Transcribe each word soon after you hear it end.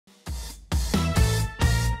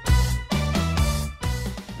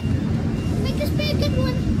big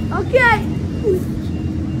one. Okay.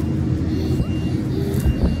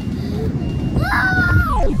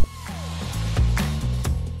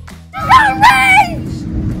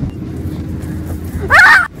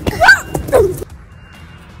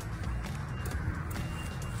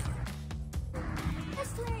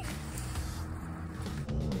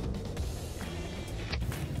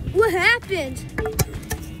 What happened?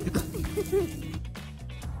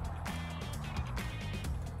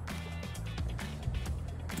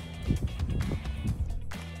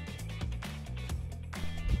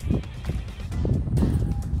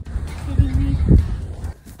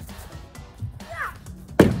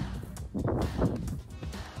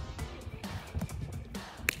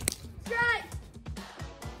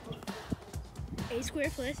 A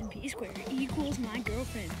squared plus B squared equals my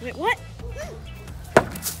girlfriend. Wait, what?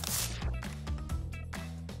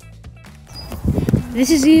 This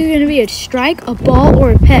is either going to be a strike, a ball,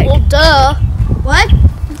 or a peg. Well, duh. What?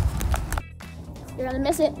 You're going to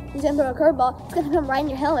miss it. He's going to throw a curveball. It's going to come right in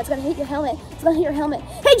your helmet. It's going to hit your helmet. It's going to hit your helmet.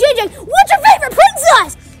 Hey, JJ, what's your favorite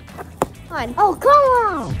princess? Fine. Oh, come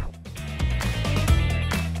on.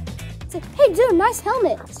 Say, hey, dude, nice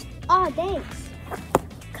helmet. Aw, thanks.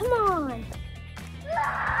 Come on.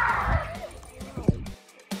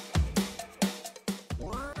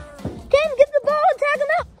 Cam, get the ball and tag him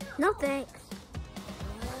out. No, thanks.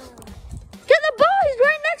 Get the ball. He's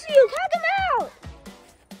right next to you. Tag him out.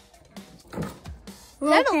 Is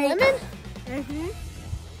that a lemon? Mm-hmm.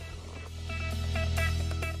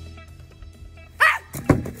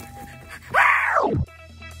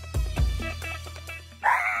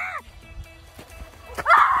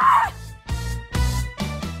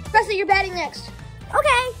 Presley, you're batting next.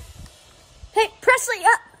 Okay. Hey, Presley,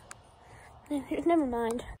 up. Never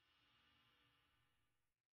mind.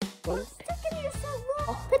 Don't stick it yourself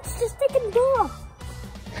wrong. Let's just stick it ball.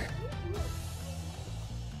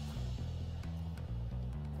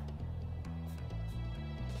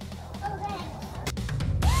 Okay.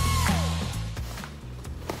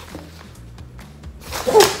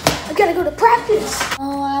 Oh, I gotta go to practice.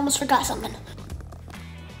 Oh, I almost forgot something.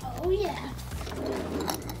 Oh, yeah.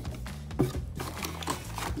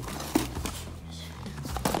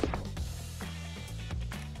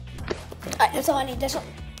 Alright, that's all I need. That's all.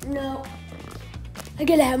 No. I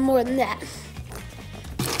gotta have more than that.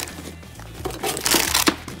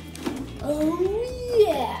 Oh,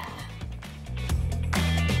 yeah.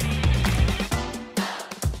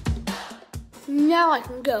 Now I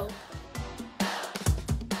can go.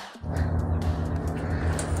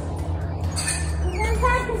 We're gonna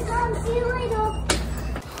practice, Mom. See you later.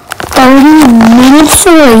 30 minutes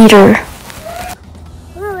later.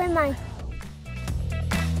 Where am I?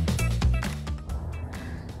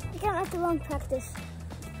 I can't let the wrong practice.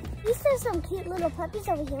 You see some cute little puppies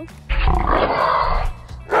over here.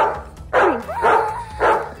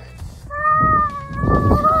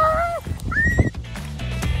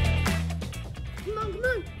 Come on, come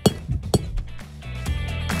on.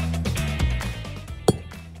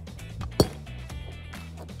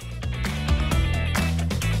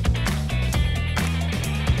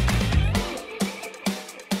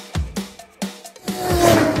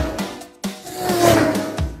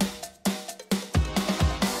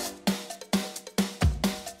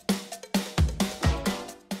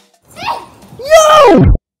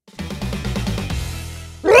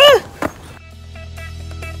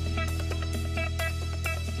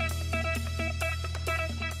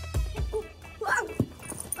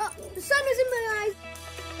 The sun is in my eyes.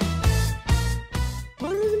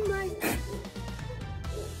 Sun is in my eyes.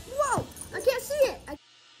 Whoa! I can't see it.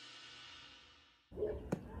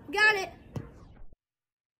 Got it.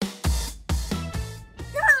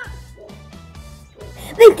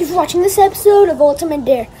 Thank you for watching this episode of Ultimate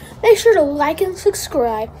Dare. Make sure to like and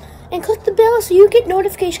subscribe, and click the bell so you get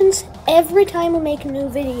notifications every time we make a new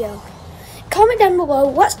video. Comment down below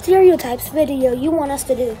what stereotypes video you want us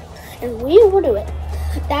to do, and we will do it.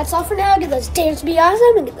 That's all for now. Get those dares to be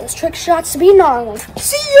awesome and get those trick shots to be gnarly.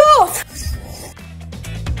 See you off!